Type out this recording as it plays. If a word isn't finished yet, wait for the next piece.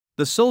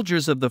The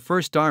soldiers of the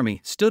First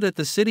Army stood at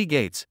the city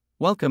gates,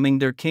 welcoming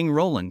their king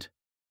Roland.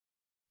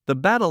 The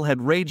battle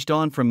had raged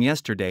on from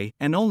yesterday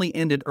and only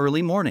ended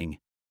early morning.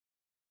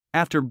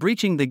 After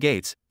breaching the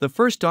gates, the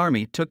First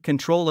Army took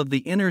control of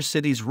the inner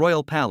city's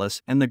royal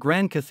palace and the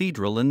Grand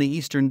Cathedral in the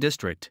eastern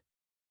district.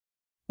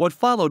 What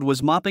followed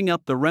was mopping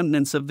up the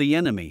remnants of the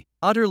enemy,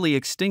 utterly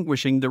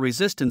extinguishing the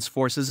resistance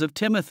forces of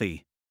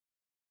Timothy.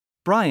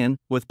 Brian,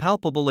 with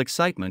palpable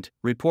excitement,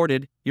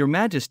 reported, "Your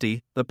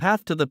Majesty, the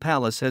path to the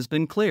palace has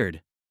been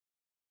cleared.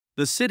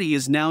 The city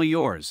is now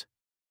yours."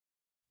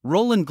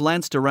 Roland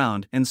glanced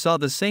around and saw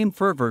the same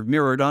fervor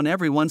mirrored on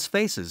everyone's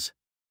faces.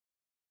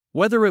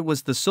 Whether it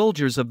was the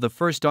soldiers of the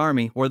First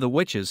Army or the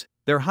witches,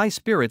 their high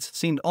spirits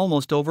seemed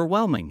almost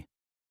overwhelming.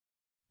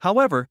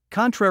 However,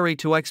 contrary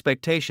to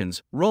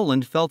expectations,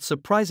 Roland felt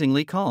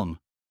surprisingly calm.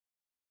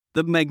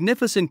 The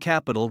magnificent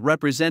capital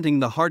representing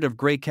the heart of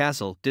Grey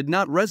Castle did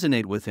not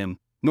resonate with him,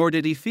 nor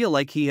did he feel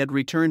like he had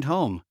returned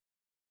home.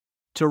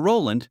 To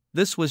Roland,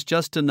 this was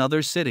just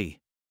another city.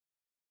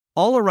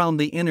 All around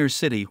the inner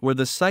city were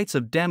the sites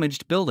of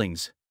damaged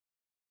buildings.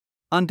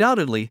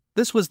 Undoubtedly,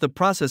 this was the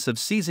process of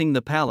seizing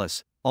the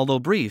palace, although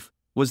brief,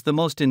 was the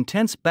most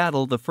intense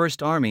battle the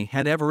First Army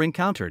had ever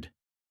encountered.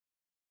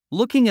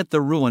 Looking at the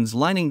ruins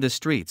lining the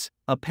streets,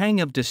 a pang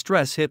of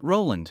distress hit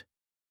Roland.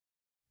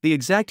 The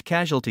exact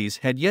casualties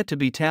had yet to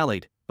be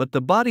tallied, but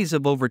the bodies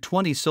of over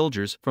 20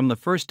 soldiers from the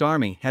First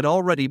Army had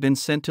already been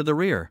sent to the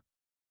rear.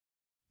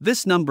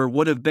 This number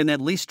would have been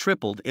at least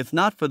tripled if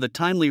not for the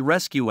timely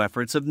rescue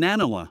efforts of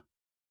Manhwa.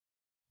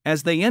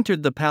 As they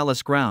entered the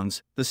palace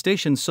grounds, the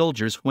station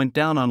soldiers went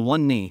down on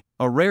one knee,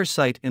 a rare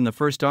sight in the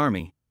First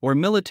Army, where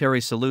military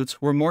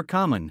salutes were more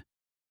common.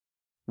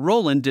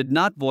 Roland did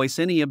not voice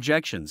any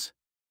objections.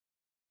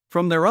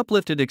 From their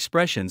uplifted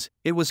expressions,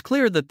 it was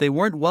clear that they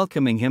weren't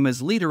welcoming him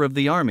as leader of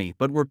the army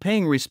but were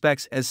paying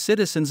respects as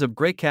citizens of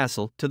Grey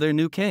Castle to their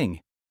new king.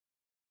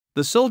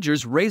 The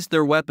soldiers raised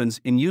their weapons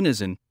in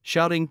unison,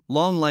 shouting,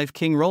 "Long life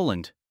King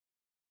Roland!"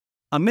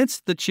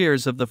 Amidst the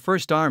cheers of the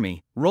First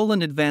Army,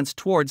 Roland advanced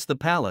towards the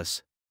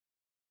palace.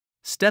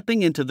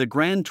 Stepping into the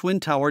grand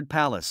twin-towered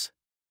palace.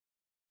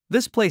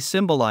 This place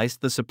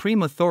symbolized the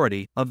supreme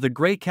authority of the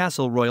Grey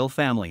Castle royal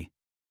family.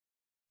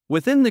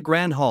 Within the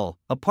grand hall,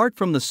 apart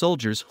from the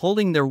soldiers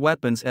holding their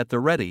weapons at the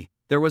ready,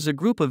 there was a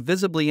group of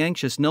visibly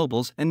anxious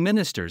nobles and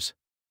ministers.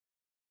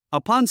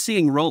 Upon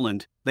seeing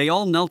Roland, they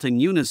all knelt in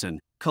unison,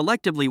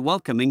 collectively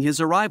welcoming his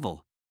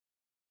arrival.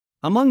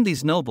 Among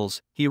these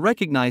nobles, he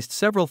recognized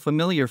several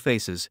familiar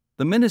faces: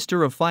 the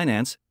Minister of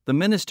Finance, the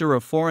Minister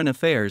of Foreign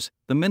Affairs,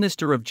 the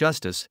Minister of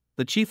Justice,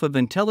 the Chief of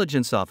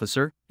Intelligence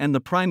Officer, and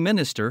the Prime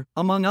Minister,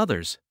 among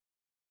others.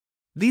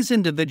 These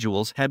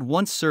individuals had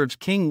once served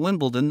King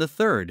Wimbledon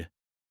III.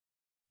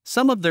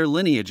 Some of their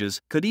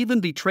lineages could even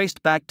be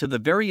traced back to the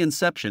very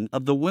inception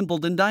of the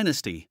Wimbledon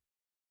dynasty.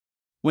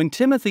 When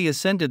Timothy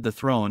ascended the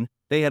throne,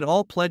 they had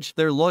all pledged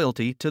their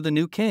loyalty to the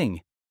new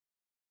king.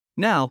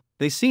 Now,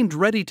 they seemed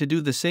ready to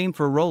do the same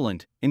for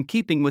Roland, in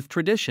keeping with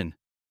tradition.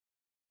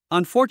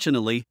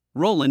 Unfortunately,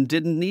 Roland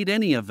didn't need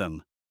any of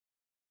them.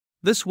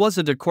 This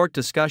wasn't a court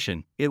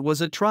discussion, it was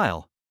a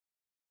trial.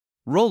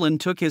 Roland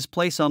took his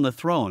place on the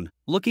throne,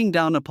 looking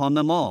down upon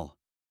them all.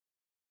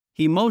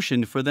 He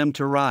motioned for them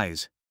to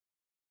rise.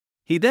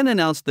 He then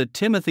announced that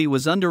Timothy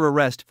was under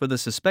arrest for the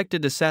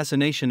suspected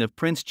assassination of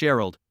Prince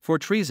Gerald, for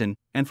treason,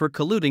 and for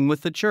colluding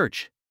with the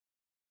church.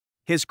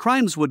 His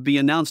crimes would be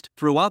announced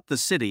throughout the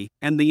city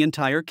and the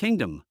entire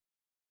kingdom.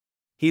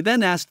 He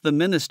then asked the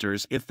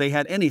ministers if they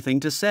had anything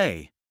to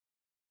say.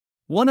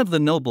 One of the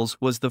nobles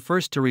was the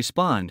first to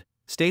respond,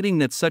 stating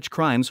that such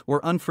crimes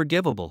were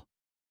unforgivable.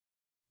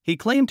 He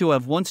claimed to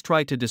have once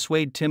tried to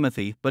dissuade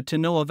Timothy but to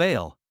no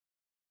avail.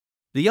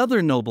 The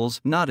other nobles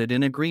nodded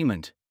in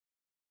agreement.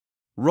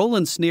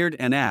 Roland sneered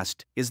and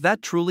asked, "Is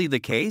that truly the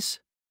case?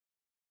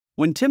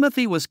 When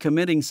Timothy was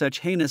committing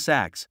such heinous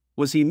acts,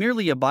 was he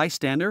merely a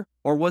bystander,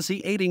 or was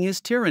he aiding his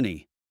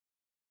tyranny?"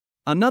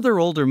 Another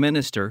older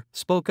minister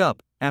spoke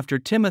up. After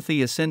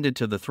Timothy ascended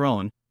to the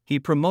throne, he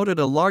promoted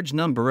a large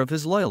number of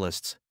his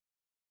loyalists.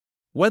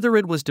 Whether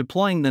it was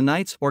deploying the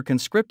knights or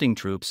conscripting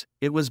troops,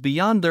 it was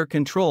beyond their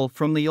control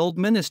from the old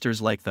ministers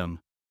like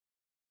them.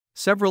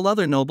 Several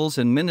other nobles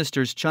and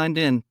ministers chimed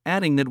in,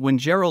 adding that when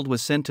Gerald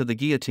was sent to the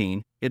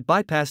guillotine, it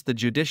bypassed the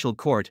judicial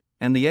court,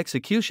 and the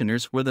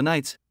executioners were the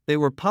knights. They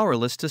were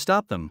powerless to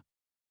stop them.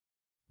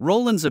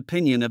 Roland's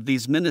opinion of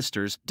these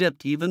ministers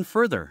dipped even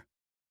further.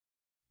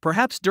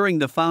 Perhaps during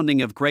the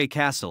founding of Grey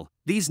Castle,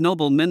 these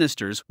noble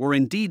ministers were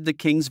indeed the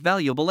king's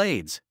valuable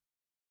aides.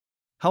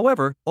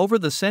 However, over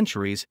the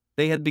centuries,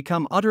 they had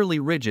become utterly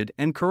rigid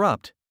and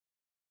corrupt.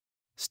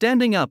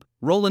 Standing up,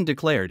 Roland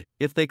declared,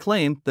 if they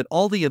claim that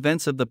all the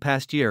events of the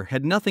past year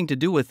had nothing to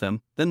do with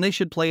them, then they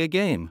should play a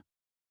game.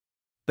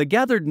 The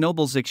gathered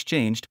nobles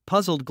exchanged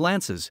puzzled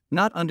glances,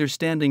 not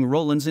understanding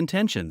Roland's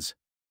intentions.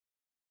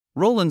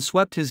 Roland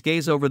swept his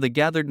gaze over the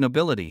gathered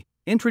nobility,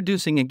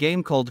 introducing a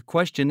game called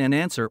Question and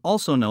Answer,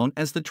 also known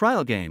as the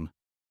trial game.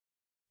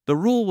 The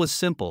rule was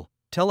simple: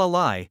 tell a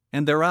lie,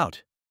 and they're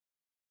out.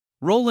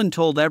 Roland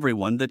told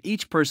everyone that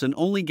each person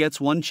only gets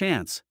one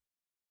chance.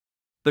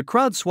 The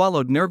crowd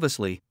swallowed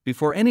nervously.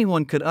 Before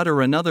anyone could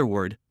utter another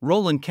word,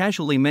 Roland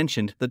casually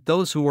mentioned that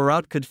those who were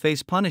out could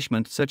face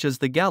punishment such as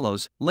the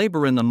gallows,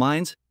 labor in the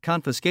mines,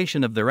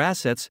 confiscation of their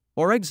assets,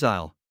 or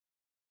exile.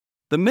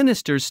 The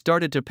ministers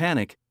started to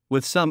panic,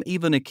 with some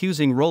even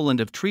accusing Roland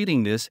of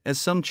treating this as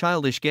some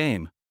childish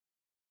game.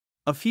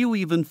 A few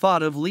even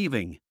thought of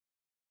leaving.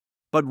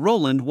 But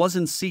Roland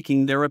wasn't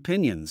seeking their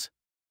opinions.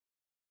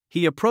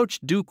 He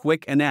approached Duke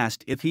Wick and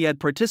asked if he had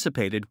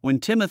participated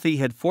when Timothy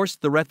had forced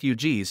the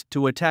refugees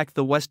to attack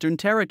the Western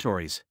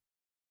territories.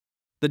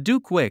 The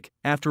Duke Wick,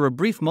 after a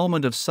brief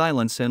moment of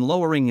silence and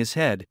lowering his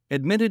head,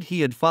 admitted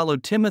he had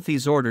followed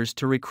Timothy's orders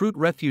to recruit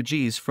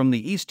refugees from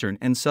the eastern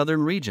and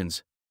southern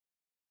regions.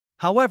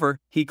 However,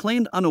 he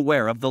claimed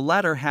unaware of the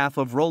latter half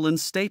of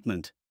Roland's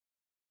statement.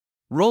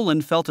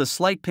 Roland felt a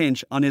slight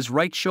pinch on his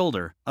right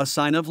shoulder, a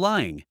sign of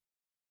lying.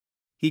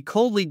 He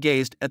coldly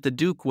gazed at the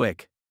Duke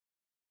Wick.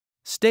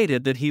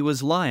 Stated that he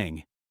was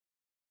lying.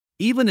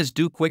 Even as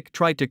Duke Wick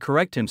tried to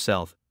correct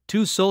himself,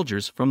 2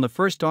 soldiers from the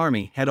First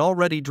Army had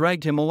already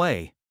dragged him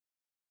away.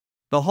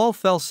 The hall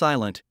fell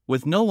silent,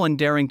 with no one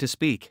daring to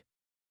speak.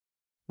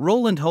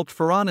 Roland hoped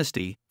for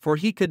honesty, for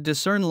he could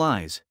discern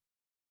lies.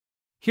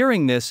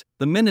 Hearing this,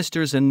 the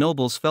ministers and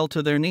nobles fell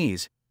to their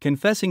knees,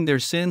 confessing their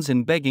sins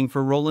and begging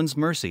for Roland's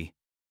mercy.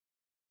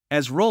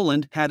 As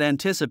Roland had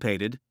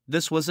anticipated,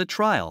 this was a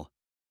trial.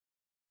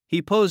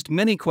 He posed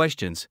many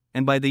questions,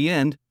 and by the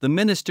end, the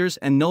ministers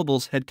and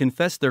nobles had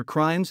confessed their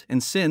crimes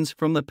and sins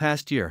from the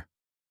past year.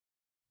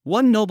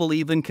 One noble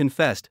even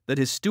confessed that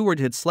his steward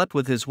had slept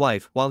with his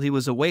wife while he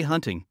was away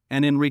hunting,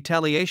 and in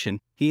retaliation,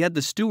 he had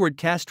the steward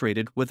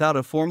castrated without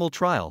a formal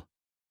trial.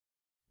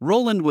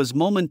 Roland was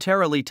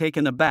momentarily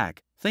taken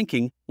aback,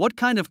 thinking, what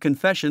kind of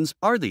confessions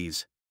are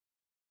these?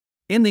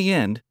 In the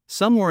end,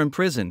 some were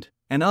imprisoned,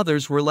 and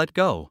others were let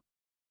go.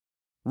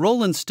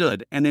 Roland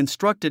stood and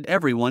instructed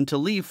everyone to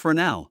leave for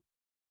now.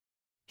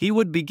 He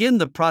would begin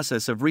the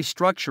process of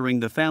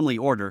restructuring the family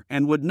order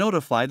and would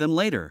notify them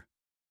later.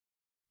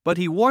 But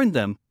he warned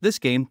them, this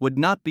game would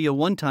not be a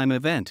one-time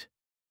event.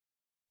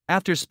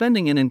 After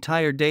spending an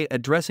entire day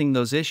addressing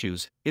those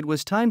issues, it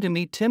was time to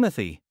meet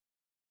Timothy.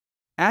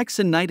 Axe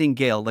and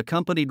Nightingale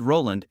accompanied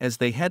Roland as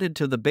they headed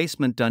to the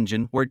basement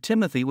dungeon where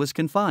Timothy was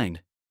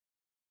confined.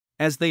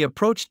 As they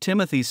approached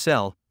Timothy's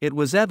cell, it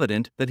was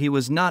evident that he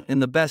was not in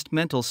the best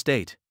mental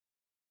state.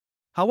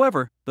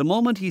 However, the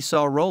moment he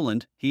saw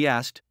Roland, he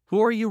asked, "Who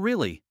are you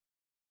really?"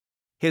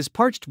 His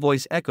parched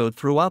voice echoed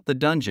throughout the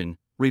dungeon,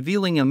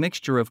 revealing a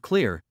mixture of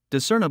clear,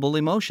 discernible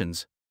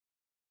emotions.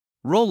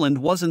 Roland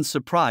wasn't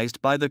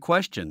surprised by the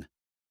question.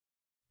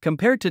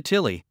 Compared to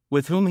Tilly,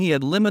 with whom he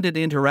had limited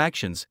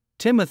interactions,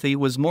 Timothy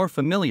was more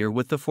familiar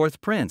with the Fourth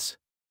Prince.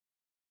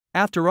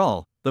 After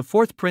all, the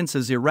Fourth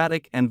Prince's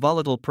erratic and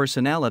volatile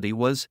personality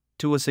was,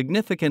 to a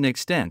significant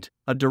extent,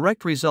 a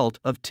direct result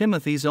of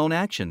Timothy's own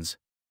actions.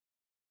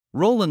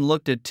 Roland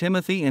looked at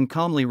Timothy and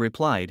calmly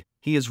replied,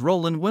 "He is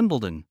Roland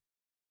Wimbledon."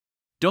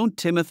 "Don't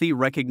Timothy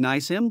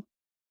recognize him?"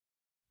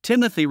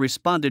 Timothy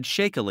responded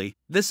shakily,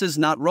 "This is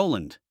not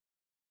Roland."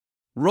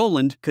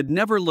 Roland could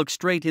never look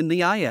straight in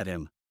the eye at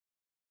him.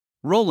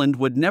 Roland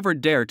would never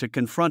dare to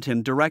confront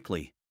him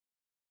directly.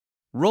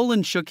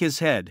 Roland shook his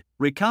head,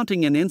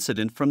 recounting an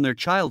incident from their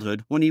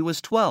childhood when he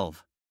was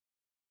 12.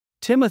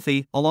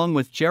 Timothy, along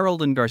with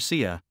Gerald and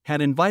Garcia,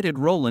 had invited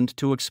Roland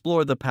to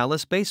explore the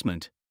palace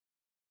basement.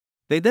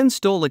 They then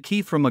stole a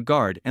key from a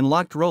guard and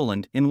locked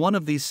Roland in one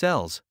of these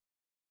cells.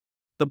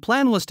 The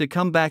plan was to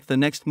come back the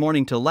next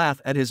morning to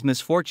laugh at his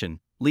misfortune,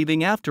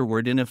 leaving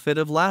afterward in a fit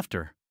of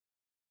laughter.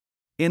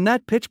 In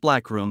that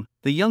pitch-black room,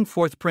 the young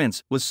Fourth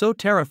Prince was so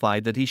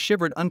terrified that he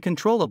shivered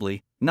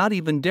uncontrollably, not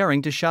even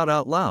daring to shout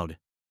out loud.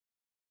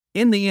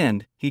 In the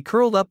end, he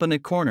curled up in a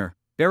corner,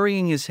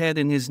 burying his head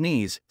in his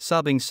knees,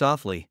 sobbing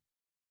softly.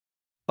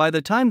 By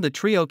the time the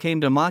trio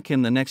came to mock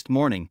him the next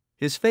morning,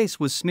 his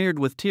face was smeared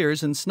with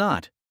tears and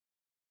snot.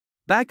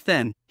 Back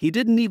then, he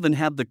didn't even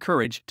have the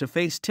courage to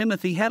face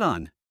Timothy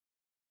head-on.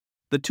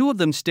 The two of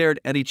them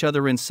stared at each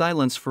other in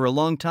silence for a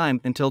long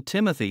time until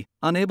Timothy,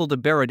 unable to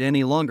bear it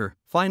any longer,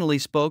 finally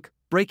spoke,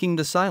 breaking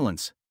the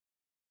silence.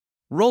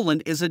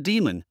 "Roland is a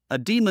demon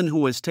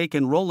who has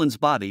taken Roland's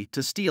body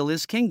to steal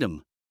his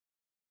kingdom."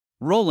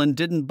 Roland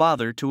didn't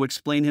bother to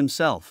explain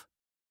himself.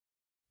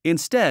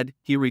 Instead,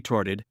 he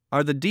retorted,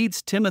 "Are the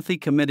deeds Timothy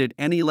committed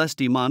any less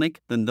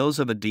demonic than those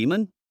of a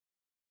demon?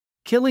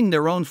 Killing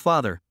their own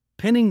father,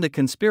 pinning the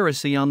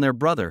conspiracy on their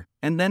brother,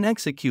 and then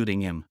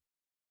executing him.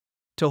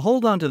 To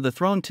hold on to the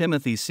throne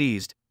Timothy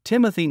seized,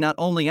 Timothy not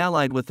only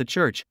allied with the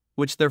church,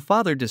 which their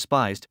father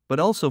despised, but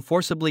also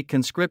forcibly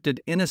conscripted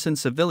innocent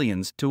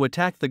civilians to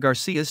attack the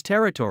Garcia's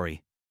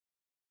territory.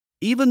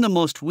 Even the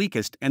most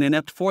weakest and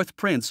inept Fourth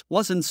Prince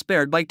wasn't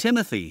spared by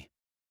Timothy.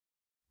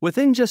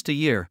 Within just a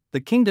year,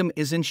 the kingdom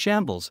is in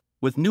shambles,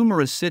 with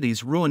numerous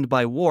cities ruined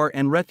by war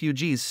and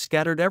refugees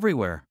scattered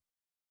everywhere.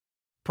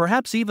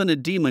 Perhaps even a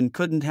demon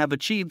couldn't have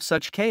achieved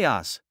such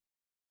chaos."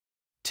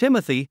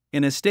 Timothy,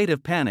 in a state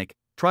of panic,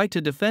 tried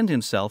to defend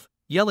himself,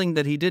 yelling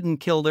that he didn't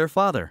kill their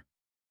father.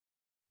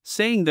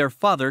 saying their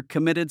father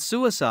committed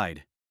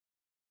suicide.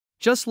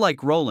 Just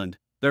like Roland,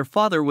 their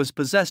father was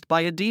possessed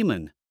by a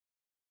demon.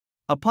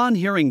 Upon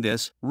hearing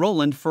this,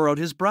 Roland furrowed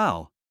his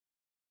brow.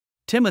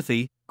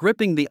 Timothy,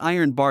 gripping the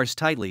iron bars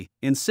tightly,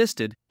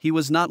 insisted he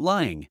was not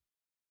lying.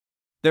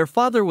 Their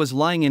father was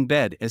lying in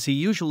bed as he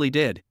usually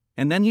did,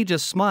 and then he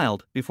just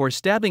smiled before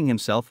stabbing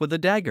himself with a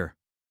dagger.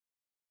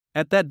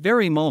 At that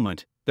very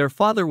moment, their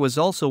father was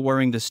also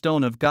wearing the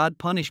stone of God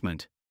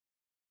punishment.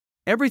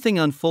 Everything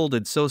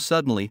unfolded so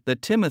suddenly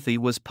that Timothy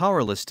was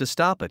powerless to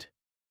stop it.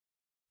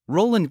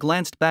 Roland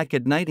glanced back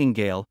at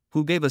Nightingale,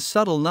 who gave a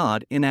subtle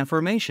nod in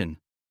affirmation.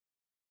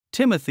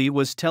 Timothy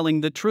was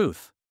telling the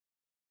truth.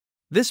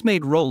 This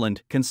made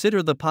Roland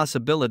consider the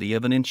possibility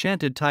of an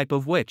enchanted type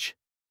of witch.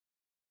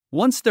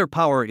 Once their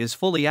power is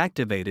fully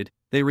activated,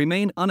 they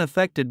remain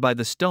unaffected by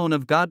the stone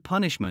of God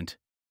punishment.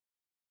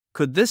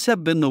 Could this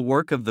have been the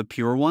work of the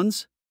pure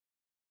ones?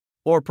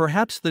 Or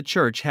perhaps the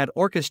church had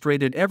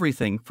orchestrated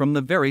everything from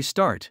the very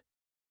start.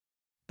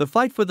 The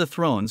fight for the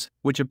thrones,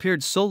 which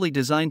appeared solely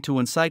designed to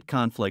incite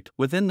conflict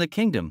within the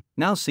kingdom,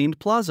 now seemed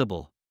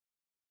plausible.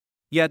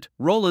 Yet,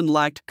 Roland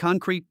lacked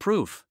concrete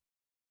proof.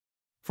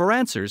 For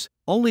answers,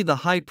 only the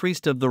high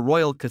priest of the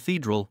royal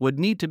cathedral would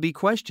need to be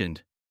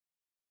questioned.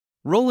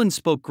 Roland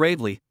spoke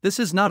gravely, "This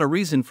is not a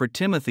reason for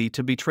Timothy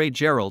to betray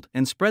Gerald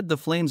and spread the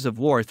flames of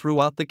war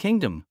throughout the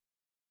kingdom.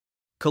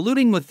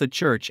 Colluding with the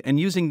church and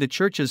using the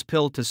church's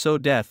pill to sow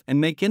death and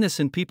make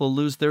innocent people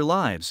lose their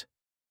lives."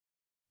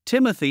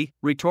 Timothy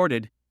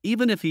retorted,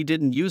 "Even if he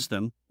didn't use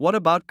them, what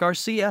about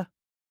Garcia?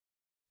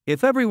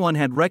 If everyone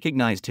had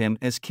recognized him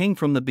as king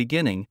from the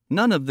beginning,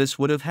 none of this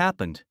would have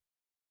happened."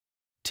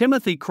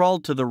 Timothy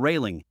crawled to the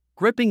railing,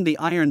 gripping the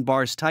iron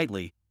bars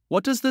tightly.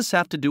 What does this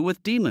have to do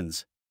with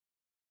demons?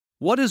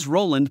 What is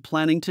Roland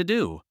planning to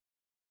do?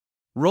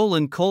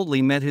 Roland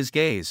coldly met his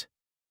gaze.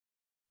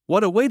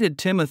 What awaited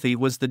Timothy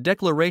was the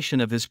declaration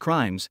of his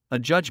crimes, a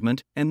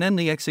judgment, and then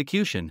the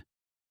execution.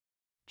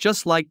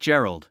 Just like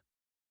Gerald.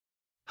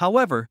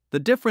 However, the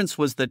difference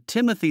was that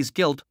Timothy's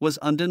guilt was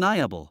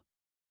undeniable.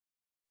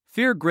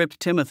 Fear gripped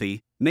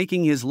Timothy,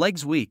 making his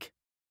legs weak.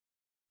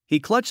 He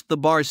clutched the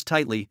bars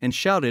tightly and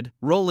shouted,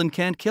 "Roland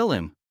can't kill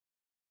him.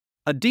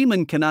 A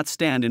demon cannot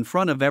stand in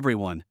front of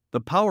everyone,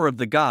 the power of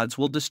the gods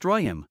will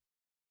destroy him.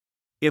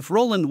 If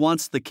Roland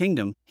wants the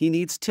kingdom, he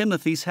needs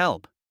Timothy's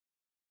help."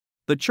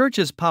 The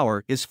church's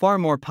power is far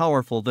more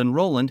powerful than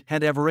Roland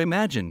had ever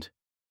imagined.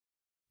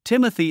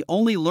 Timothy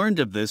only learned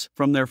of this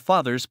from their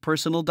father's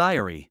personal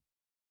diary.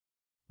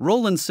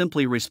 Roland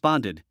simply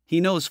responded, "He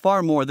knows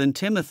far more than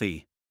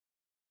Timothy."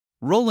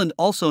 Roland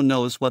also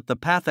knows what the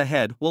path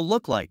ahead will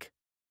look like.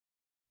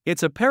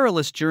 It's a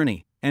perilous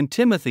journey, and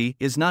Timothy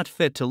is not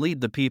fit to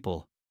lead the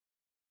people.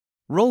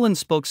 Roland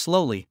spoke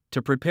slowly,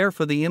 to prepare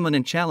for the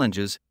imminent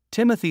challenges.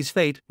 Timothy's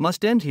fate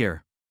must end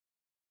here.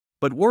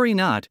 But worry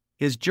not,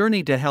 his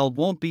journey to hell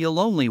won't be a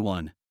lonely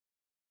one.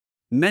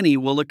 Many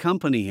will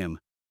accompany him.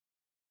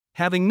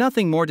 Having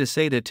nothing more to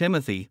say to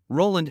Timothy,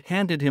 Roland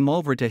handed him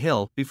over to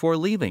Hill before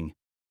leaving.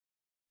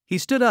 He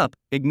stood up,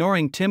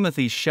 ignoring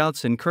Timothy's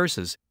shouts and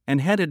curses,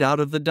 and headed out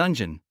of the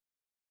dungeon.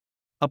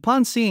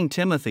 Upon seeing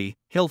Timothy,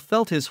 Hill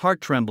felt his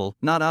heart tremble,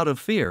 not out of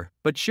fear,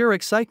 but sheer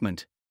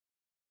excitement.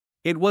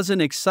 It was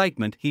an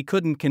excitement he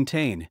couldn't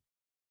contain.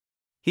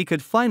 He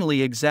could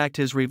finally exact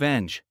his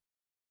revenge.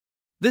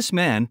 This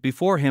man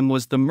before him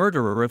was the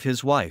murderer of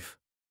his wife.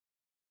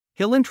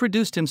 Hill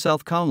introduced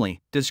himself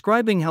calmly,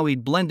 describing how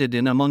he'd blended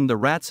in among the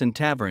rats and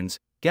taverns,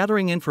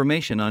 gathering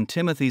information on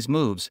Timothy's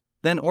moves,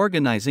 then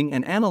organizing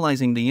and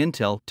analyzing the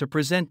intel to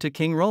present to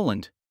King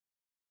Roland.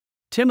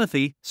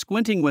 Timothy,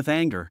 squinting with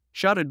anger,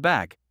 shouted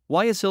back,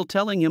 "Why is Hill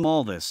telling him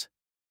all this?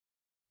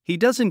 He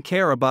doesn't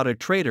care about a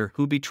traitor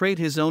who betrayed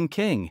his own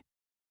king."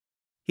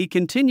 He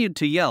continued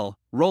to yell,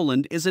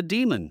 "Roland is a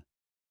demon.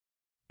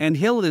 And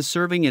Hill is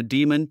serving a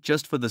demon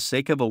just for the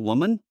sake of a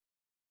woman?"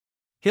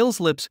 Hill's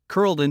lips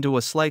curled into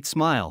a slight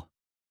smile.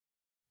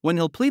 When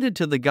Hill pleaded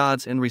to the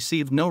gods and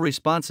received no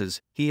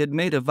responses, he had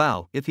made a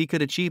vow: if he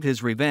could achieve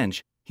his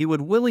revenge, he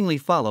would willingly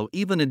follow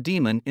even a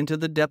demon into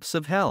the depths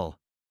of hell.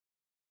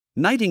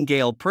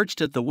 Nightingale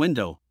perched at the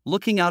window,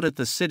 looking out at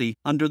the city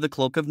under the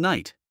cloak of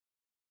night.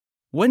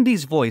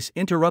 Wendy's voice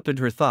interrupted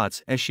her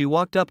thoughts as she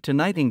walked up to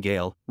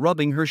Nightingale,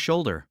 rubbing her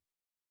shoulder.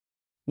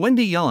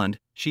 Wendy yawned.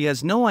 She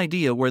has no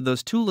idea where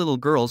those two little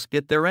girls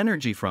get their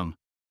energy from.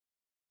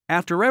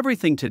 After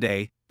everything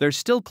today, they're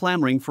still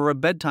clamoring for a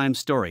bedtime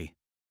story.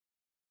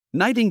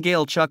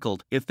 Nightingale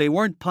chuckled. If they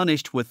weren't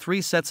punished with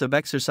 3 sets of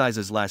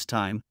exercises last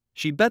time,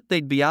 she bet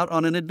they'd be out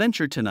on an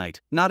adventure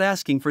tonight, not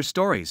asking for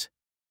stories.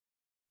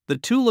 The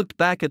two looked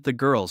back at the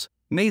girls.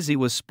 Maisie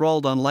was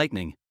sprawled on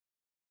Lightning.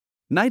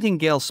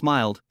 Nightingale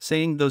smiled,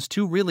 saying those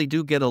two really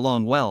do get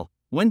along well.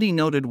 Wendy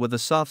noted with a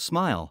soft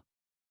smile.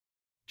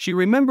 She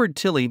remembered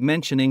Tilly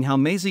mentioning how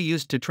Maisie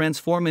used to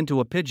transform into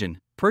a pigeon,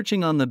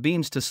 perching on the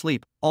beams to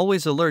sleep,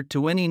 always alert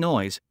to any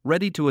noise,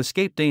 ready to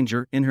escape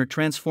danger in her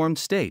transformed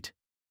state.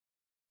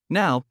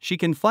 Now, she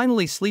can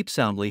finally sleep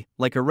soundly,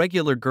 like a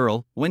regular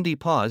girl. Wendy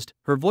paused,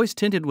 her voice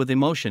tinted with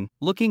emotion,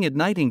 looking at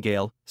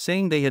Nightingale,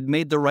 saying they had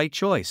made the right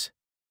choice.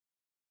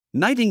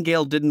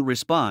 Nightingale didn't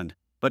respond,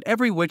 but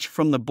every witch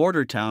from the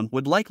border town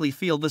would likely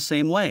feel the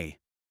same way.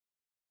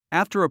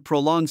 After a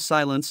prolonged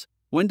silence,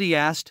 Wendy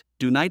asked,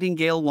 "Do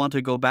Nightingale want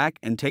to go back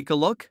and take a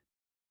look?"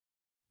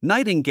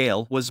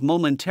 Nightingale was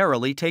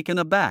momentarily taken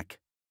aback.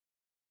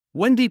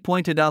 Wendy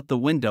pointed out the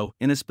window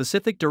in a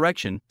specific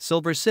direction,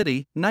 Silver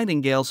City,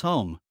 Nightingale's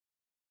home.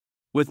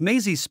 With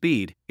Maisie's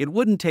speed, it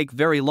wouldn't take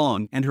very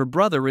long and her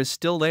brother is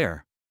still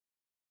there.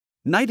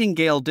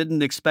 Nightingale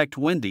didn't expect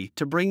Wendy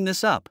to bring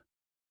this up.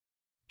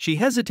 She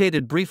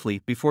hesitated briefly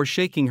before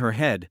shaking her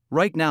head.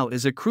 Right now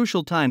is a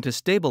crucial time to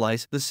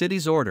stabilize the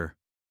city's order.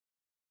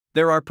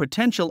 There are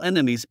potential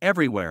enemies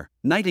everywhere.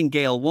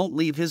 Nightingale won't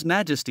leave His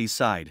Majesty's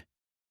side.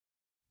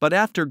 But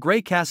after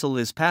Grey Castle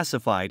is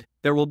pacified,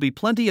 there will be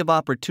plenty of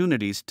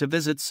opportunities to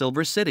visit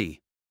Silver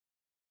City.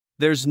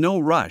 There's no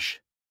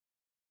rush.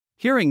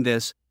 Hearing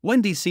this,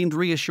 Wendy seemed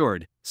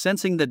reassured,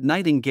 sensing that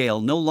Nightingale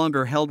no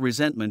longer held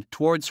resentment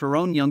towards her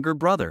own younger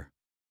brother.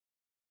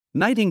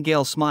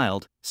 Nightingale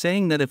smiled,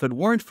 saying that if it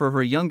weren't for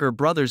her younger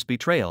brother's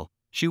betrayal,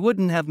 she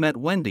wouldn't have met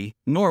Wendy,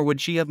 nor would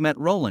she have met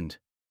Roland.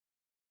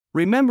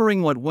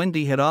 Remembering what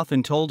Wendy had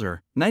often told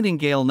her,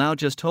 Nightingale now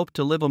just hoped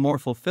to live a more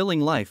fulfilling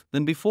life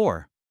than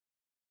before.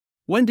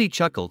 Wendy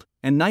chuckled,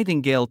 and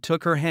Nightingale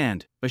took her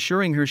hand,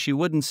 assuring her she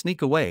wouldn't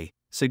sneak away,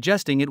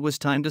 suggesting it was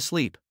time to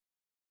sleep.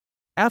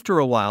 After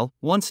a while,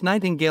 once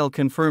Nightingale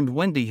confirmed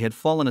Wendy had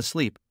fallen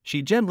asleep,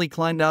 she gently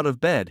climbed out of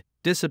bed,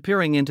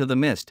 disappearing into the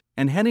mist,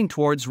 and heading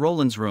towards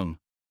Roland's room.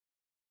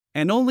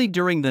 And only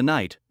during the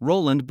night,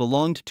 Roland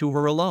belonged to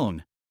her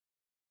alone.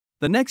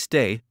 The next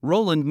day,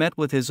 Roland met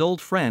with his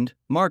old friend,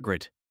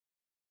 Margaret.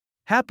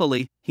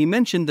 Happily, he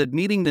mentioned that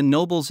meeting the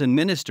nobles and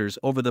ministers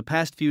over the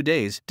past few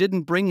days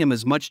didn't bring him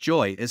as much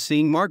joy as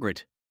seeing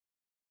Margaret.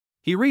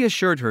 He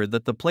reassured her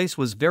that the place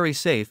was very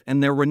safe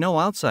and there were no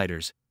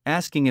outsiders,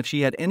 asking if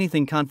she had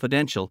anything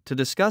confidential to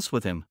discuss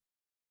with him.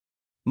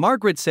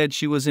 Margaret said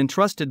she was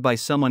entrusted by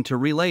someone to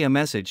relay a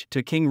message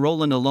to King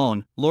Roland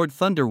alone. Lord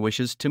Thunder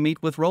wishes to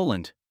meet with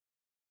Roland.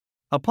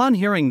 Upon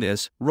hearing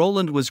this,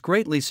 Roland was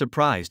greatly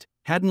surprised.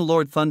 Hadn't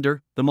Lord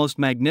Thunder, the most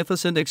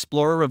magnificent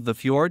explorer of the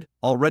fjord,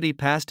 already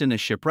passed in a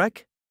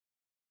shipwreck?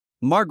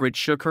 Margaret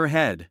shook her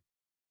head.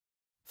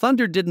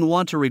 Thunder didn't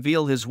want to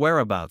reveal his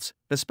whereabouts,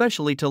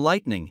 especially to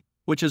Lightning,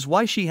 which is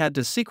why she had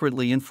to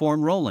secretly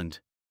inform Roland.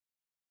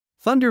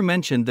 Thunder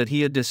mentioned that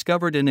he had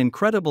discovered an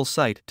incredible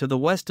site to the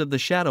west of the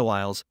Shadow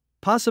Isles,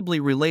 possibly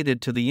related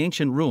to the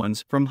ancient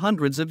ruins from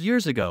hundreds of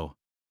years ago.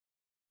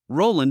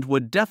 Roland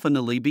would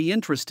definitely be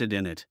interested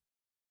in it.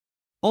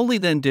 Only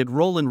then did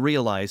Roland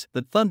realize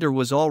that Thunder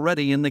was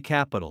already in the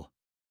capital.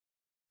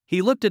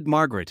 He looked at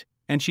Margaret,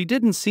 and she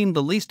didn't seem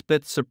the least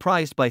bit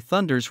surprised by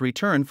Thunder's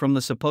return from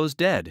the supposed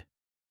dead.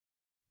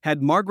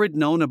 Had Margaret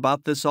known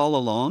about this all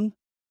along?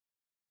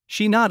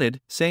 She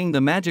nodded, saying the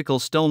magical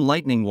stone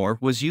lightning war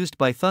was used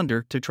by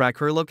Thunder to track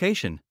her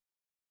location.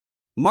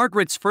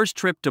 Margaret's first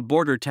trip to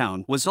Border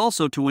Town was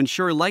also to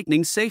ensure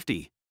Lightning's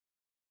safety.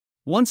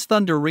 Once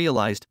Thunder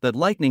realized that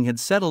Lightning had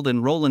settled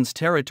in Roland's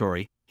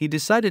territory, he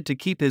decided to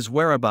keep his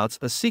whereabouts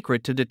a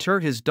secret to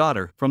deter his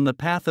daughter from the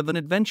path of an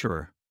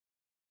adventurer.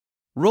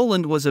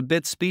 Roland was a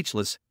bit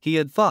speechless. He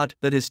had thought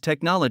that his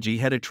technology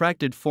had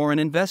attracted foreign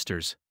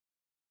investors.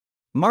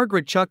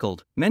 Margaret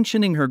chuckled,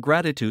 mentioning her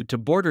gratitude to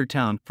Border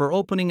Town for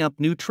opening up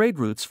new trade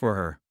routes for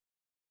her.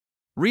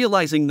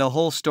 Realizing the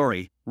whole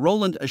story,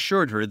 Roland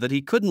assured her that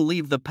he couldn't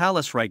leave the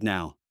palace right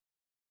now.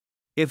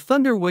 If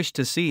Thunder wished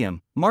to see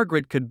him,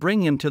 Margaret could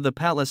bring him to the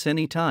palace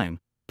any time,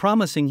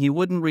 promising he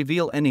wouldn't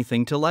reveal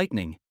anything to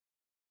Lightning.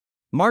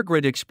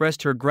 Margaret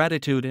expressed her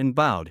gratitude and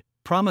bowed,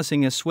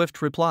 promising a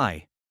swift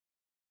reply.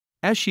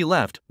 As she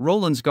left,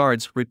 Roland's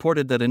guards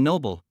reported that a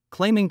noble,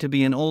 claiming to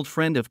be an old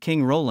friend of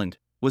King Roland,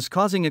 was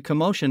causing a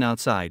commotion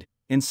outside,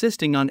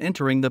 insisting on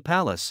entering the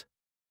palace.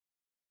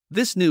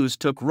 This news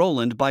took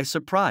Roland by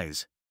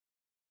surprise.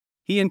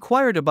 He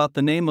inquired about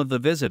the name of the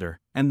visitor,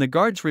 and the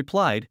guards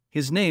replied,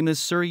 "His name is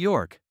Sir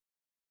York."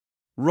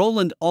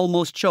 Roland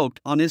almost choked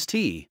on his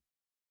tea.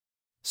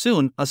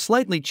 Soon, a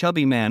slightly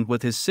chubby man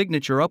with his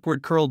signature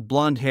upward curled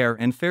blonde hair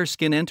and fair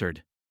skin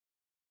entered.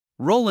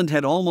 Roland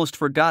had almost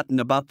forgotten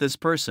about this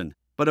person,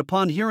 but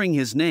upon hearing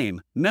his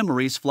name,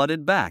 memories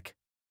flooded back.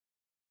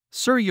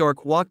 Sir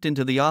York walked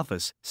into the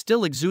office,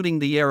 still exuding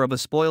the air of a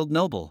spoiled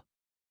noble.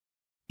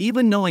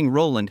 Even knowing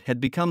Roland had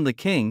become the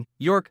king,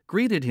 York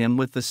greeted him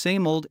with the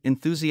same old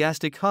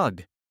enthusiastic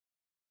hug.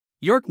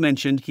 York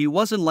mentioned he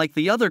wasn't like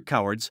the other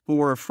cowards who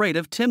were afraid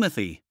of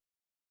Timothy.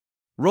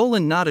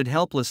 Roland nodded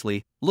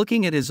helplessly,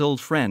 looking at his old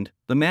friend,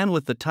 the man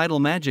with the title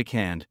Magic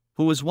Hand,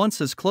 who was once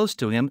as close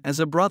to him as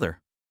a brother.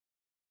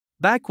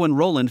 Back when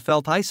Roland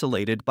felt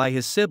isolated by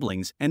his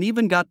siblings and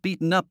even got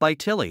beaten up by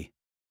Tilly.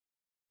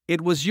 It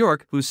was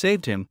York who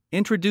saved him,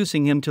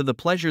 introducing him to the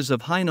pleasures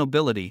of high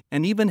nobility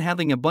and even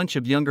having a bunch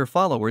of younger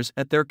followers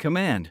at their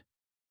command.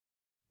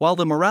 While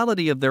the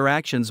morality of their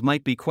actions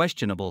might be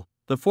questionable,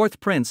 the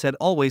fourth prince had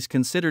always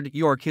considered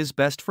York his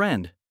best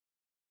friend.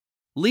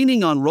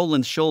 Leaning on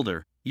Roland's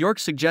shoulder, York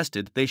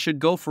suggested they should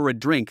go for a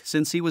drink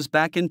since he was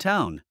back in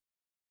town.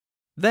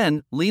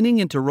 Then, leaning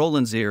into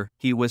Roland's ear,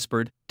 he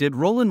whispered, "Did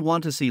Roland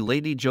want to see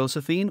Lady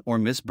Josephine or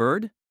Miss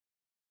Bird?"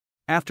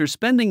 After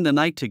spending the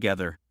night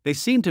together, they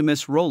seemed to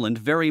miss Roland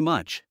very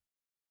much.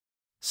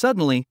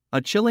 Suddenly,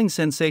 a chilling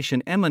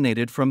sensation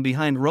emanated from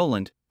behind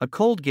Roland, a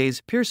cold gaze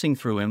piercing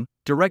through him,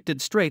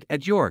 directed straight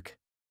at York.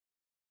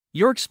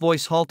 York's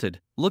voice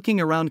halted,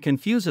 looking around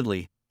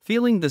confusedly,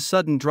 feeling the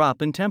sudden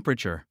drop in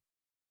temperature.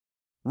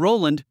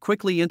 Roland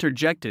quickly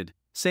interjected,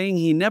 saying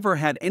he never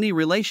had any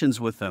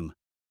relations with them.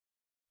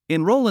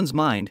 In Roland's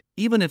mind,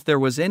 even if there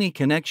was any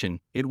connection,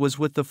 it was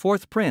with the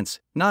fourth prince,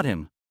 not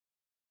him.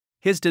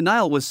 His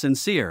denial was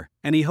sincere,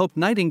 and he hoped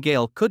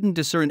Nightingale couldn't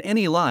discern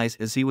any lies,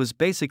 as he was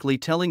basically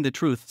telling the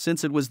truth,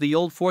 since it was the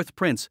old fourth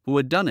prince who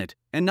had done it,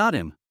 and not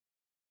him.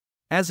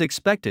 As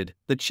expected,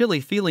 the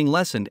chilly feeling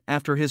lessened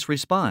after his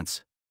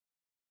response.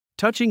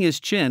 Touching his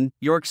chin,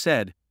 York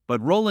said,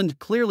 "But Roland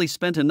clearly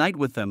spent a night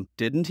with them,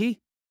 didn't he?"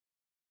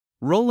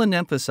 Roland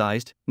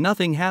emphasized,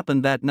 "Nothing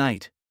happened that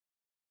night."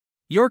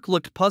 York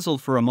looked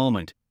puzzled for a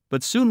moment,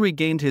 but soon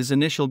regained his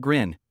initial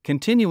grin,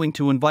 continuing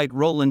to invite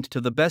Roland to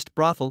the best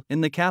brothel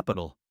in the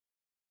capital.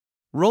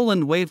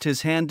 Roland waved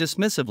his hand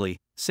dismissively,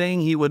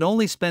 saying he would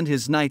only spend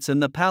his nights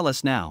in the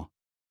palace now.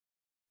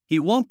 He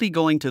won't be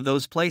going to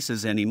those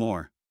places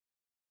anymore.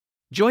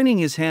 Joining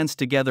his hands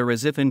together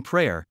as if in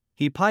prayer,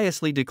 he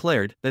piously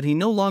declared that he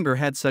no longer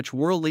had such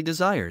worldly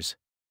desires.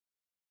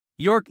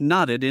 York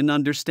nodded in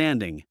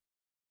understanding.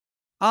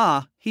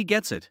 Ah, he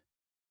gets it.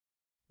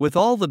 With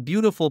all the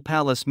beautiful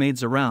palace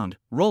maids around,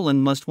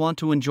 Roland must want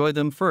to enjoy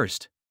them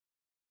first.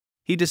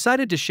 He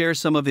decided to share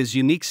some of his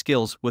unique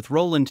skills with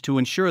Roland to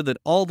ensure that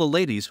all the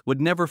ladies would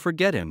never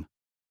forget him.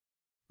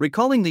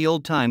 Recalling the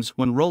old times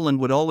when Roland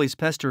would always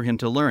pester him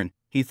to learn,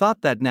 he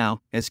thought that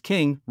now, as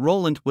king,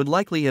 Roland would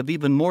likely have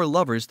even more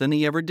lovers than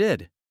he ever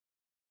did.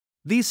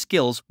 These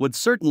skills would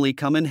certainly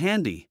come in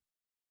handy.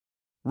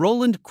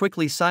 Roland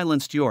quickly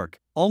silenced York,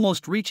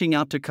 almost reaching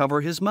out to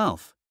cover his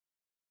mouth.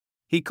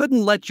 He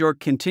couldn't let York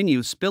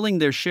continue spilling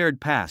their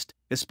shared past,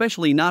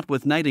 especially not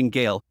with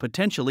Nightingale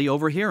potentially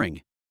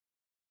overhearing.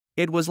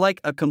 It was like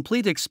a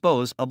complete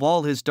expose of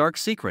all his dark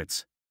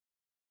secrets.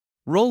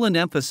 Roland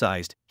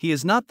emphasized, he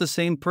is not the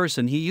same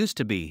person he used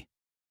to be.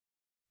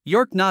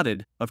 York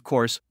nodded, of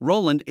course,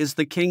 Roland is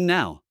the king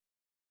now.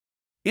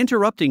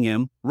 Interrupting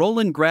him,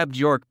 Roland grabbed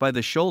York by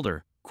the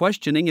shoulder,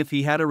 questioning if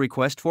he had a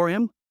request for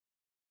him.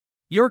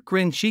 York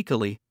grinned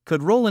cheekily,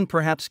 could Roland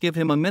perhaps give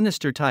him a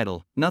minister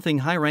title, nothing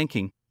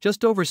high-ranking,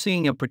 just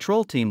overseeing a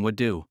patrol team would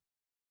do.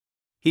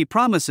 He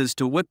promises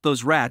to whip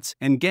those rats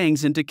and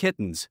gangs into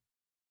kittens.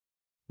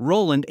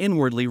 Roland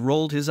inwardly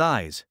rolled his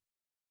eyes.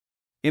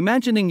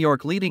 Imagining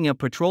York leading a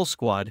patrol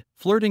squad,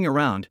 flirting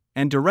around,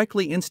 and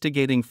directly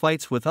instigating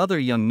fights with other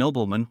young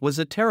noblemen was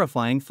a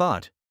terrifying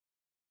thought.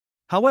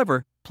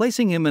 However,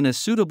 placing him in a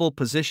suitable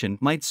position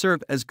might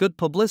serve as good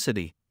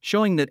publicity,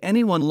 showing that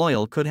anyone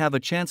loyal could have a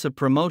chance of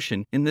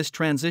promotion in this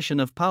transition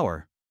of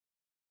power.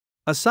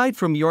 Aside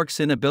from York's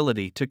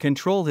inability to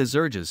control his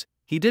urges,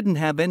 he didn't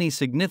have any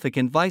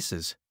significant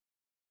vices.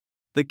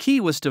 The key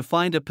was to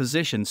find a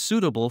position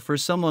suitable for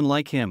someone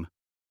like him.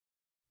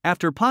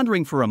 After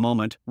pondering for a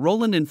moment,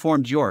 Roland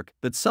informed York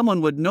that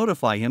someone would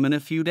notify him in a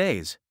few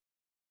days.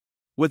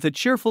 With a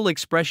cheerful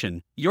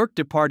expression, York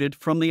departed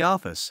from the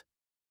office.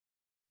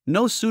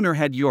 No sooner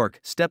had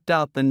York stepped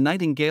out than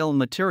Nightingale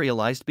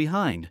materialized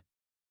behind.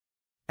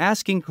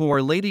 Asking who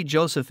are Lady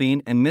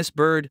Josephine and Miss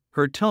Bird,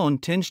 her tone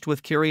tinged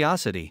with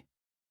curiosity.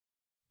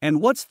 "And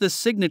what's this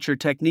signature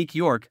technique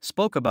York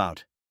spoke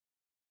about?"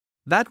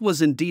 That was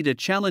indeed a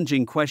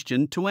challenging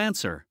question to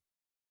answer.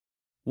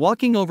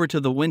 Walking over to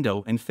the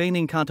window and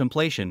feigning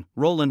contemplation,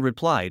 Roland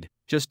replied,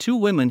 "Just two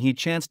women he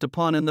chanced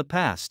upon in the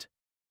past."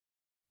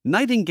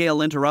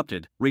 Nightingale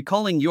interrupted,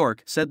 recalling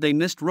York said they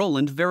missed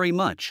Roland very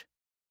much.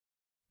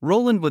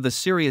 Roland with a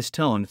serious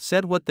tone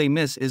said what they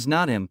miss is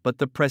not him but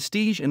the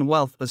prestige and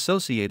wealth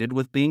associated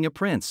with being a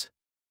prince.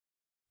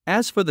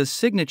 As for the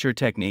signature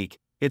technique,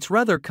 it's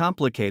rather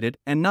complicated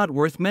and not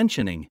worth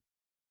mentioning.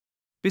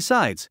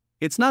 Besides,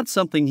 it's not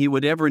something he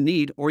would ever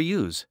need or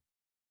use.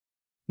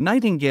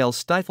 Nightingale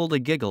stifled a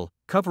giggle,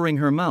 covering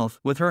her mouth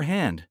with her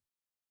hand.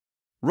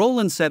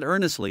 Roland said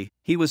earnestly,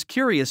 he was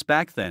curious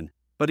back then,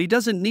 but he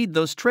doesn't need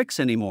those tricks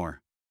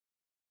anymore.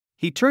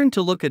 He turned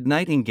to look at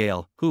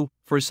Nightingale, who,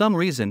 for some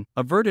reason,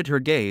 averted her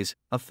gaze,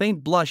 a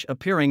faint blush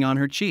appearing on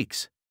her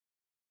cheeks.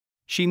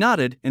 She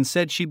nodded and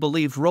said she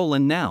believed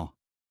Roland now.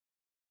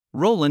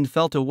 Roland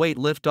felt a weight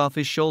lift off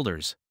his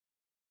shoulders.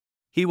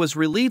 He was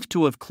relieved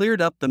to have cleared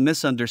up the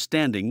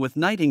misunderstanding with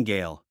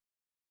Nightingale.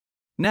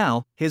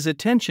 Now, his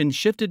attention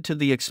shifted to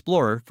the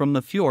explorer from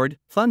the fjord,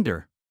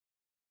 Thunder.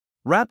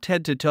 Wrapped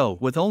head to toe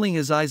with only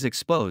his eyes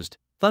exposed,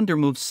 Thunder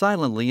moved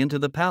silently into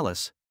the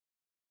palace.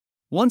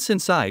 Once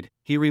inside,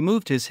 he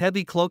removed his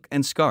heavy cloak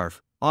and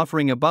scarf,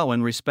 offering a bow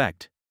in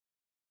respect.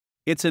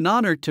 "It's an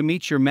honor to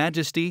meet your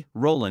majesty,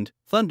 Roland,"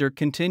 Thunder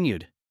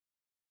continued.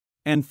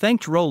 And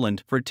thanked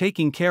Roland for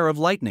taking care of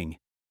Lightning.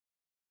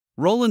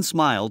 Roland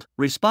smiled,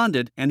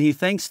 responded, and he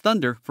thanks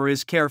Thunder for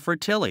his care for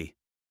Tilly.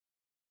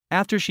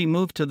 After she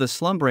moved to the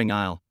slumbering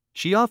isle,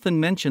 she often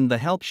mentioned the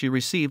help she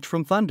received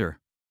from Thunder.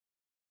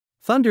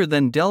 Thunder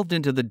then delved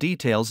into the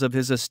details of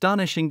his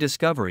astonishing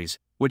discoveries,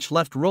 which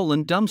left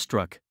Roland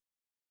dumbstruck.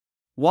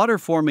 Water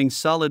forming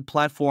solid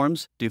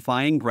platforms,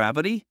 defying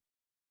gravity?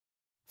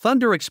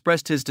 Thunder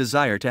expressed his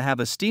desire to have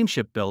a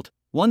steamship built,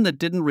 one that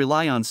didn't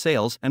rely on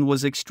sails and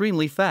was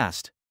extremely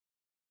fast.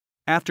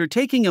 After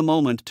taking a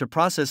moment to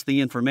process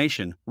the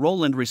information,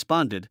 Roland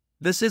responded,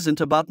 "This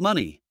isn't about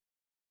money.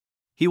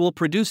 He will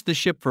produce the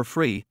ship for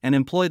free and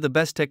employ the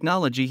best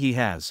technology he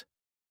has."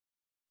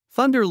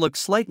 Thunder looked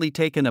slightly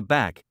taken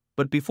aback,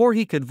 but before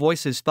he could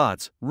voice his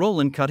thoughts,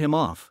 Roland cut him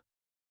off.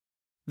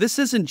 This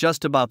isn't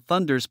just about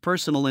Thunder's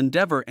personal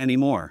endeavor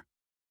anymore.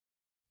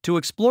 To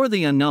explore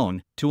the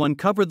unknown, to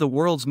uncover the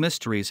world's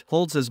mysteries,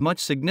 holds as much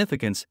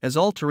significance as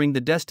altering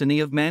the destiny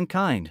of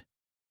mankind.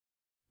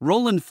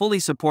 Roland fully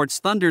supports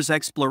Thunder's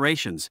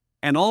explorations,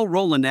 and all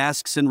Roland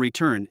asks in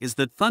return is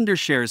that Thunder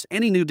shares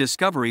any new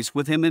discoveries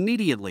with him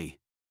immediately.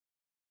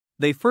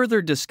 They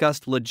further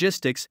discussed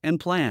logistics and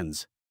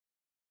plans.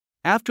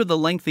 After the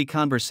lengthy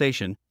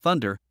conversation,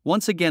 Thunder,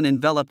 once again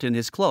enveloped in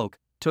his cloak,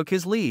 took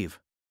his leave.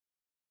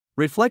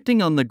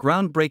 Reflecting on the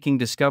groundbreaking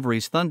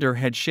discoveries Thunder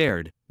had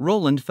shared,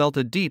 Roland felt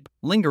a deep,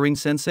 lingering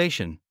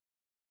sensation.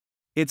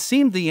 It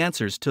seemed the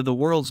answers to the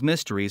world's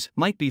mysteries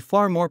might be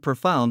far more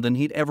profound than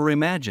he'd ever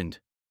imagined.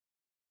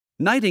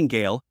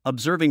 Nightingale,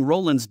 observing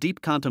Roland's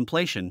deep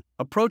contemplation,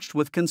 approached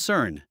with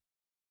concern.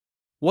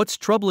 "What's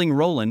troubling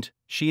Roland?"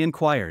 she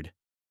inquired.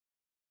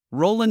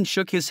 Roland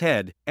shook his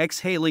head,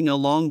 exhaling a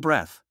long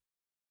breath.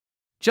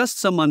 "Just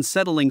some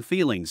unsettling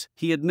feelings,"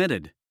 he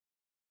admitted.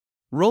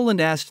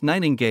 Roland asked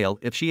Nightingale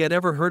if she had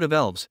ever heard of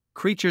elves,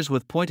 creatures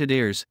with pointed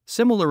ears,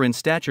 similar in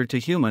stature to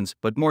humans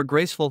but more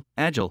graceful,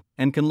 agile,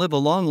 and can live a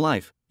long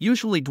life,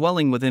 usually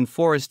dwelling within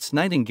forests.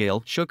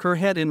 Nightingale shook her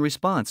head in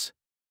response.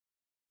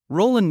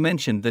 Roland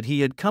mentioned that he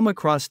had come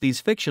across these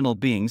fictional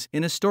beings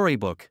in a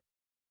storybook.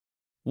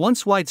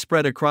 Once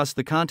widespread across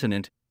the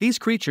continent, these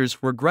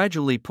creatures were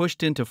gradually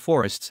pushed into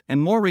forests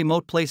and more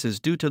remote places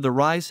due to the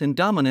rise and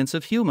dominance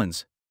of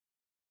humans.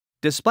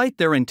 Despite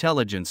their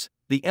intelligence,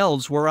 the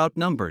elves were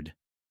outnumbered.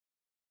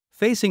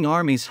 Facing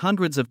armies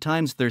hundreds of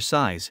times their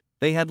size,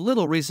 they had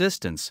little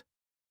resistance.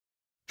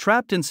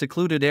 Trapped in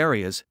secluded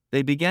areas,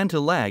 they began to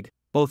lag,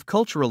 both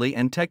culturally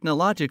and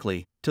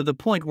technologically, to the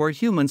point where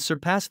humans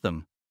surpassed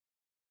them.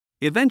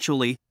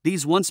 Eventually,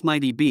 these once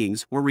mighty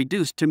beings were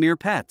reduced to mere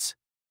pets.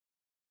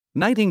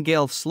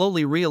 Nightingale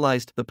slowly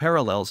realized the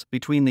parallels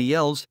between the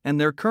elves and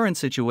their current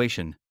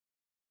situation.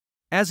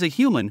 As a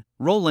human,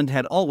 Roland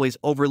had always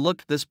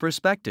overlooked this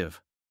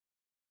perspective.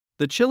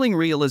 The chilling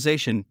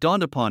realization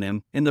dawned upon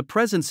him: in the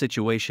present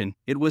situation,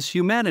 it was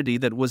humanity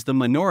that was the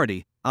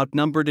minority,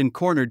 outnumbered and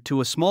cornered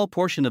to a small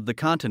portion of the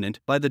continent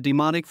by the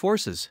demonic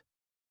forces.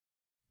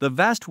 The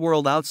vast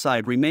world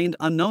outside remained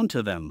unknown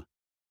to them.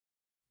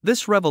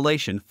 This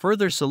revelation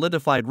further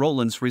solidified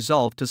Roland's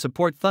resolve to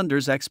support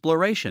Thunder's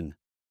exploration.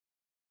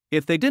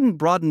 If they didn't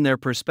broaden their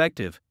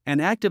perspective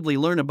and actively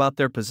learn about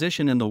their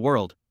position in the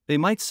world, they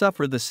might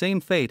suffer the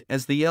same fate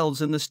as the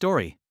elves in the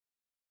story.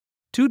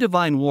 2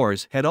 divine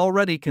wars had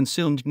already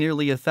consumed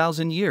nearly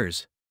 1,000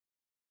 years.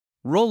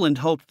 Roland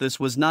hoped this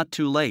was not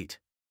too late.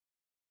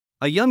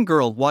 A young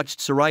girl watched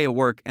Soraya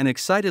work and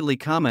excitedly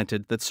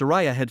commented that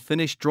Soraya had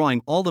finished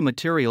drawing all the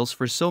materials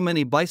for so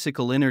many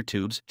bicycle inner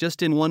tubes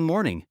just in one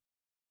morning.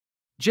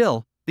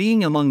 Jill,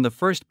 being among the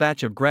first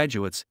batch of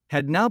graduates,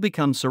 had now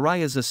become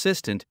Soraya's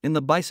assistant in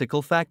the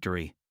bicycle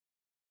factory.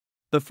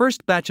 The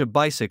first batch of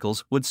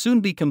bicycles would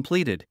soon be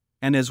completed,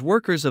 and as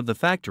workers of the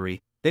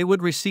factory, they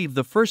would receive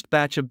the first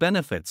batch of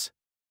benefits.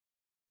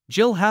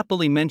 Jill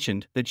happily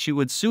mentioned that she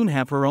would soon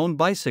have her own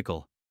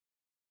bicycle.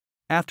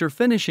 After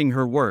finishing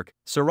her work,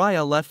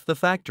 Soraya left the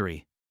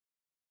factory.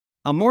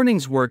 A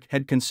morning's work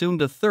had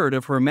consumed 1/3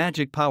 of her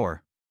magic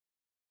power.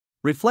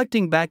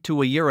 Reflecting back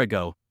to a year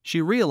ago,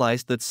 she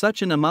realized that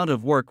such an amount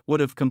of work would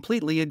have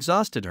completely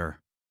exhausted her.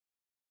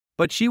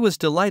 But she was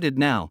delighted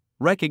now,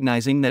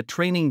 recognizing that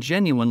training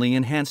genuinely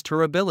enhanced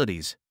her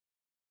abilities.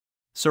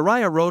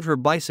 Soraya rode her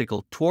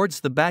bicycle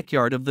towards the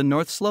backyard of the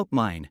North Slope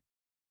mine.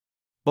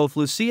 Both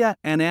Lucia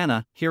and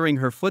Anna, hearing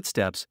her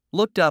footsteps,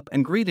 looked up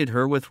and greeted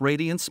her with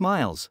radiant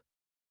smiles.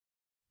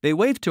 They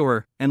waved to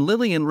her, and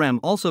Lily and Rem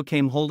also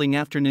came holding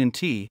afternoon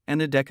tea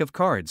and a deck of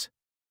cards.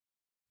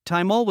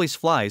 Time always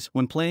flies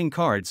when playing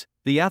cards.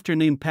 The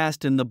afternoon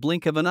passed in the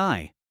blink of an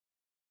eye.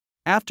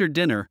 After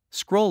dinner,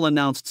 Scroll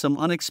announced some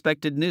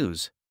unexpected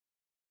news.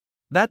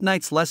 That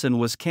night's lesson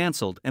was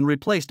cancelled and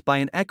replaced by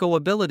an echo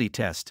ability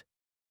test.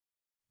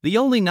 The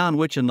only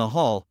non-witch in the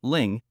hall,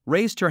 Ling,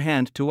 raised her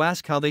hand to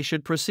ask how they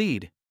should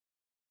proceed.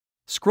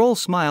 Scroll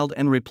smiled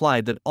and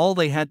replied that all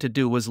they had to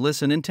do was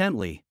listen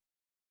intently.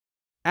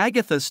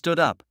 Agatha stood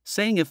up,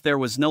 saying if there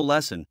was no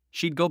lesson,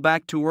 she'd go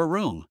back to her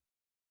room.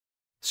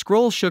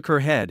 Scroll shook her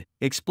head,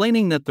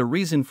 explaining that the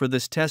reason for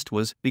this test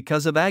was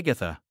because of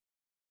Agatha.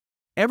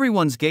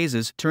 Everyone's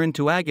gazes turned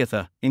to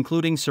Agatha,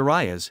 including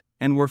Soraya's,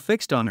 and were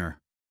fixed on her.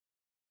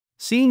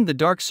 Seeing the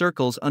dark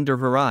circles under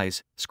her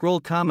eyes, Scroll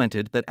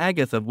commented that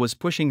Agatha was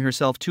pushing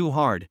herself too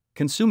hard,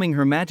 consuming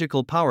her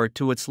magical power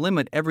to its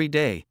limit every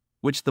day,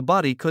 which the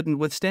body couldn't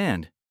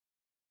withstand.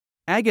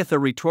 Agatha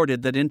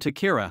retorted that in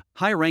Takira,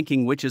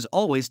 high-ranking witches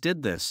always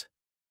did this.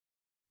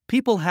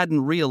 People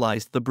hadn't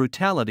realized the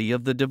brutality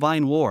of the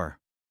divine war.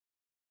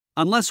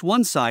 Unless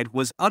one side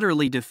was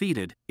utterly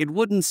defeated, it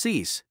wouldn't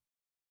cease.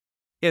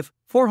 If,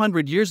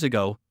 400 years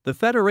ago, the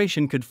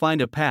Federation could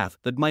find a path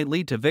that might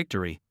lead to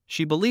victory,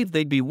 she believed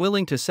they'd be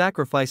willing to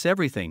sacrifice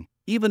everything,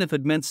 even if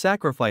it meant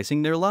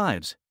sacrificing their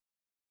lives.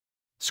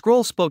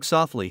 Scroll spoke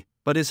softly,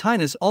 but His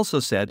Highness also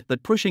said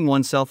that pushing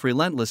oneself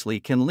relentlessly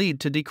can lead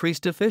to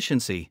decreased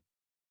efficiency.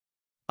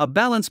 A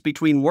balance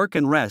between work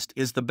and rest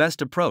is the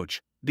best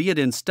approach, be it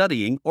in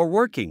studying or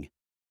working.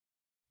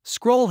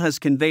 Scroll has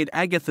conveyed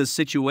Agatha's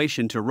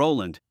situation to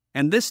Roland,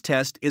 and this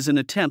test is an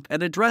attempt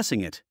at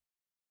addressing it.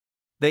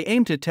 They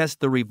aim to test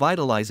the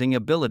revitalizing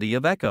ability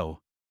of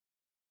Echo.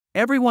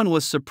 Everyone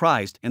was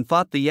surprised and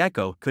thought the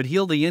Echo could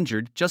heal the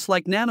injured just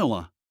like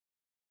Manhwa.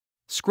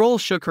 Scroll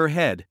shook her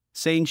head,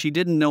 saying she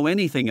didn't know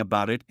anything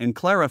about it and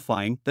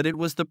clarifying that it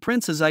was the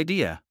prince's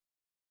idea.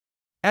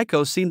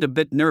 Echo seemed a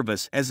bit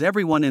nervous as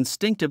everyone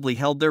instinctively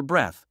held their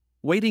breath,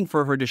 waiting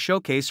for her to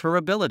showcase her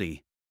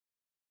ability.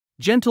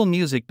 Gentle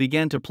music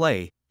began to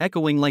play,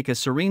 echoing like a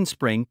serene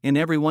spring in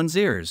everyone's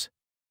ears.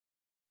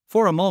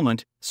 For a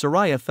moment,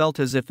 Soraya felt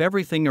as if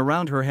everything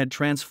around her had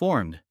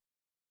transformed.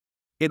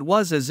 It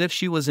was as if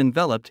she was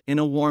enveloped in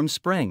a warm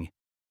spring.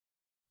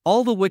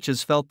 All the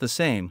witches felt the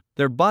same,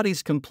 their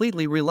bodies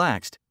completely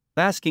relaxed,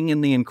 basking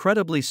in the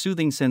incredibly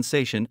soothing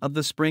sensation of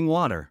the spring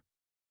water.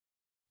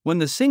 When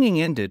the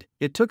singing ended,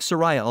 it took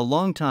Soraya a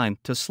long time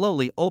to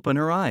slowly open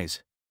her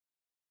eyes.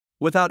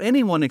 Without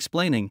anyone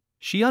explaining,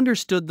 she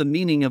understood the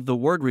meaning of the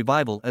word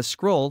revival as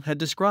Scroll had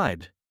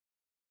described.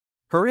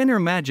 Her inner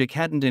magic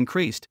hadn't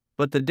increased,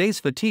 but the day's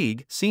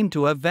fatigue seemed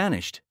to have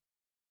vanished.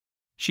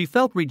 She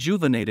felt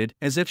rejuvenated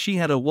as if she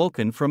had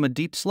awoken from a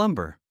deep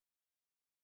slumber.